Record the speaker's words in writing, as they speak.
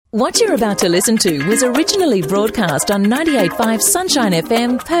What you're about to listen to was originally broadcast on 98.5 Sunshine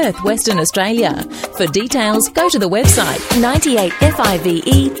FM, Perth, Western Australia. For details, go to the website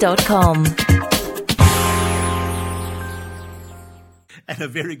 98five.com. And a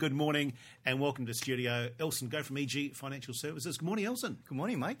very good morning and welcome to studio. Elson Go from EG Financial Services. Good morning, Elson. Good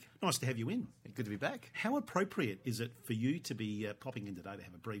morning, Mike. Nice to have you in. Good to be back. How appropriate is it for you to be popping in today to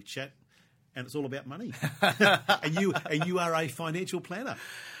have a brief chat? And it's all about money. and you are a financial planner.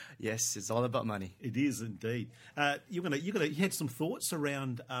 Yes, it's all about money. It is indeed. You had some thoughts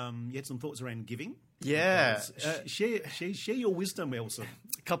around giving. Yeah. Share your wisdom, Elson.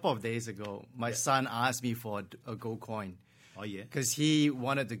 A couple of days ago, my son asked me for a gold coin. Oh yeah. Because he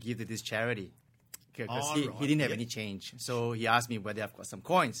wanted to give to this charity. Because he didn't have any change, so he asked me whether I've got some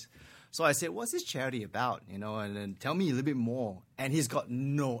coins. So I said, "What's this charity about? And then tell me a little bit more." And he's got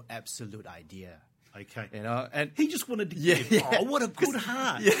no absolute idea. Okay. And he just wanted to give. Yeah. Oh, what a good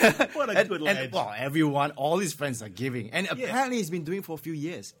heart. Yeah. What a good lad. And, everyone, all his friends are giving. And apparently he's been doing it for a few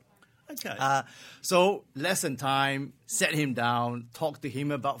years. Okay. So lesson time, set him down, talk to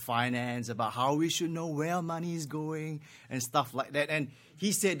him about finance, about how we should know where our money is going and stuff like that. And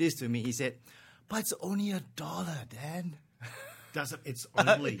he said this to me. He said, "But it's only $1, Dan." It's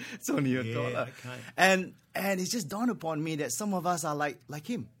only it's only $1. Okay. And it's just dawned upon me that some of us are like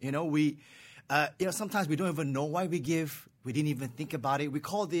him. We sometimes we don't even know why we give. We didn't even think about it. We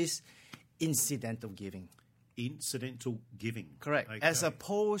call this incidental giving. Incidental giving. Correct. Okay. As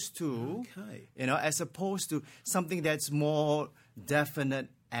opposed to something that's more definite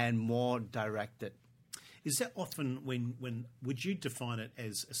and more directed. Is that often when would you define it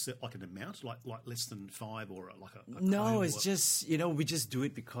as like an amount, like less than 5 or like a No, it's just we just do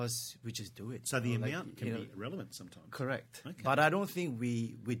it because we just do it. So the amount can be irrelevant sometimes. Correct. Okay. But I don't think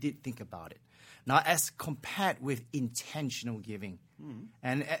we did think about it. Now, as compared with intentional giving,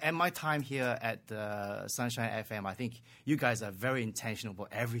 and my time here at Sunshine FM, I think you guys are very intentional about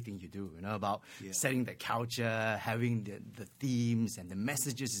everything you do. About setting the culture, having the themes and the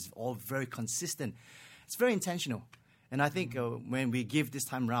messages is all very consistent. It's very intentional. And I think when we give this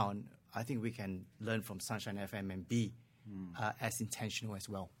time round, I think we can learn from Sunshine FM and be as intentional as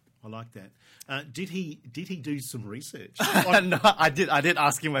well. I like that. Did he do some research? No, I did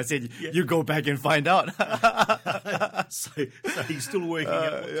ask him. I said, "You go back and find out." so he's still working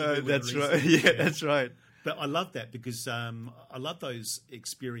out what to do with that's the right. research. Yeah, that's right. But I love that because I love those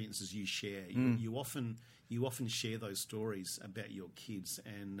experiences you share. You often share those stories about your kids,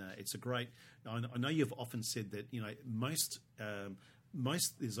 and it's a great. I know you've often said that most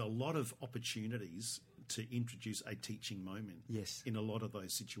there's a lot of opportunities to introduce a teaching moment. Yes. In a lot of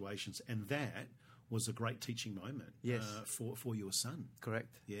those situations, and that was a great teaching moment. Yes. For your son.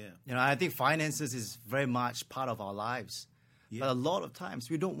 Correct. Yeah. I think finances is very much part of our lives, but a lot of times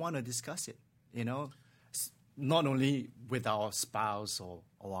we don't want to discuss it. Not only with our spouse or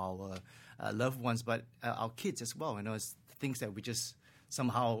our loved ones, but our kids as well. It's things that we just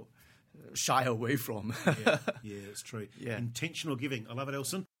somehow shy away from. Yeah, it's true. Yeah. Intentional giving. I love it,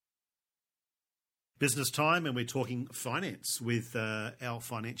 Elson. Business time, and we're talking finance with our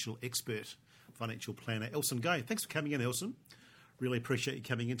financial expert, financial planner, Elson Go. Thanks for coming in, Elson. Really appreciate you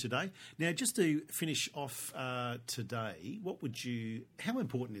coming in today. Now, just to finish off today, how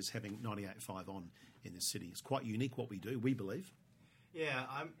important is having 98.5 on in the city? It's quite unique what we do, we believe. Yeah,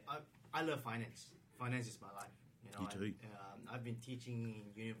 I love finance. Finance is my life. You do. I've been teaching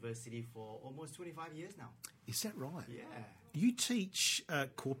in university for almost 25 years now. Is that right? Yeah. You teach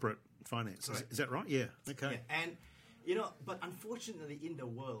corporate finance. Is that right? Yeah. Okay. Yeah. And, but unfortunately in the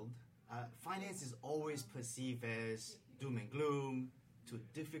world, finance is always perceived as doom and gloom, too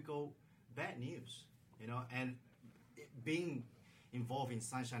difficult, bad news, and being involved in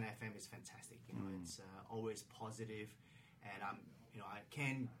Sunshine FM is fantastic. It's always positive, and I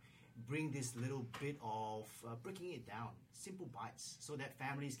can bring this little bit of breaking it down, simple bites, so that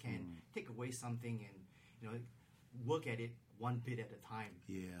families can take away something and work at it one bit at a time.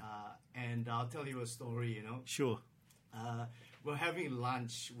 Yeah. And I'll tell you a story. Sure. We're having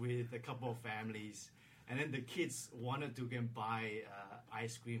lunch with a couple of families, and then the kids wanted to go and buy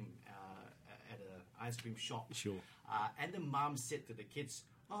ice cream at an ice cream shop. Sure. And the mom said to the kids,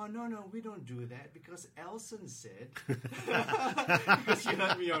 "Oh, no, we don't do that because Elson said," because she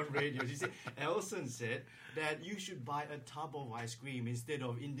heard me on radio, she said, "Elson said that you should buy a tub of ice cream instead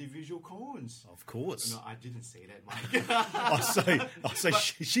of individual cones." Of course. No, I didn't say that, Mike. I say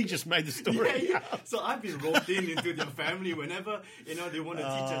she just made the story. Yeah. So I've been roped into their family whenever, they want to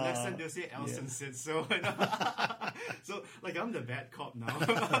teach a lesson, they'll say, "Elson said so." So, I'm the bad cop now.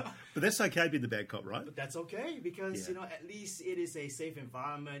 But that's okay being the bad cop, right? But that's okay because because at least it is a safe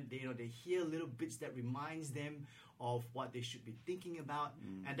environment. They hear little bits that reminds them of what they should be thinking about,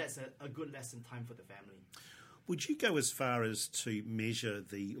 and that's a good lesson time for the family. Would you go as far as to measure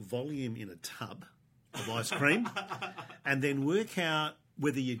the volume in a tub of ice cream and then work out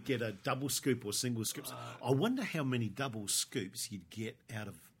whether you'd get a double scoop or single scoops? I wonder how many double scoops you'd get out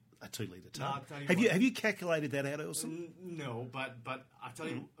of a 2-litre tub. Have you calculated that out, Elson? No, but I'll tell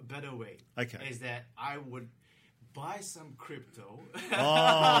you a better way. Okay. Is that I would buy some crypto.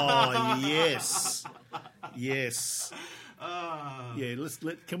 Oh, yes. Yes. Yeah,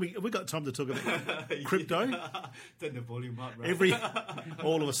 have we got time to talk about crypto? Turn the volume up, right?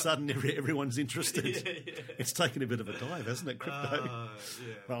 All of a sudden, everyone's interested. Yeah. It's taken a bit of a dive, hasn't it, crypto? Yeah.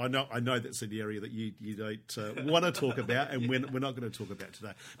 Well, I know that's an area that you don't want to talk about, and we're not going to talk about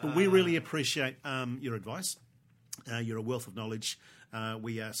today. But we really appreciate your advice. You're a wealth of knowledge.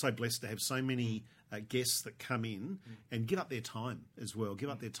 We are so blessed to have so many guests that come in and give up their time as well. Give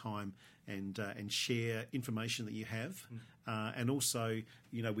up their time and share information that you have. And also,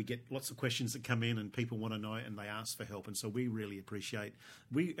 we get lots of questions that come in and people want to know and they ask for help. And so we really appreciate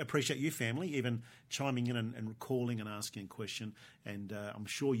you, family, even chiming in and calling and asking a question. And I'm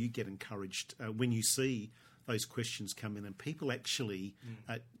sure you get encouraged when you see those questions come in and people actually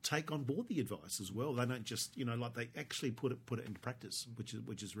take on board the advice as well. They don't just, they actually put it into practice,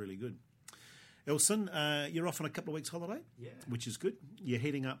 which is really good. Elson, you're off on a couple of weeks holiday, which is good. You're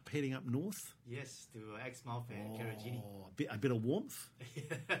heading up north. Yes, to Exmouth and Kerajini. A bit of warmth.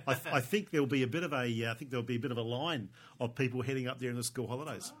 I think there'll be a bit of a line of people heading up there in the school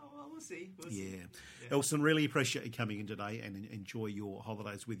holidays. We'll see. Yeah. Elson, really appreciate you coming in today and enjoy your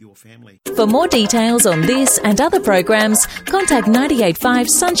holidays with your family. For more details on this and other programs, contact 98.5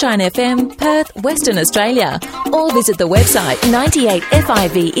 Sunshine FM, Perth, Western Australia, or visit the website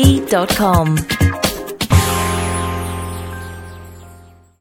 98five.com.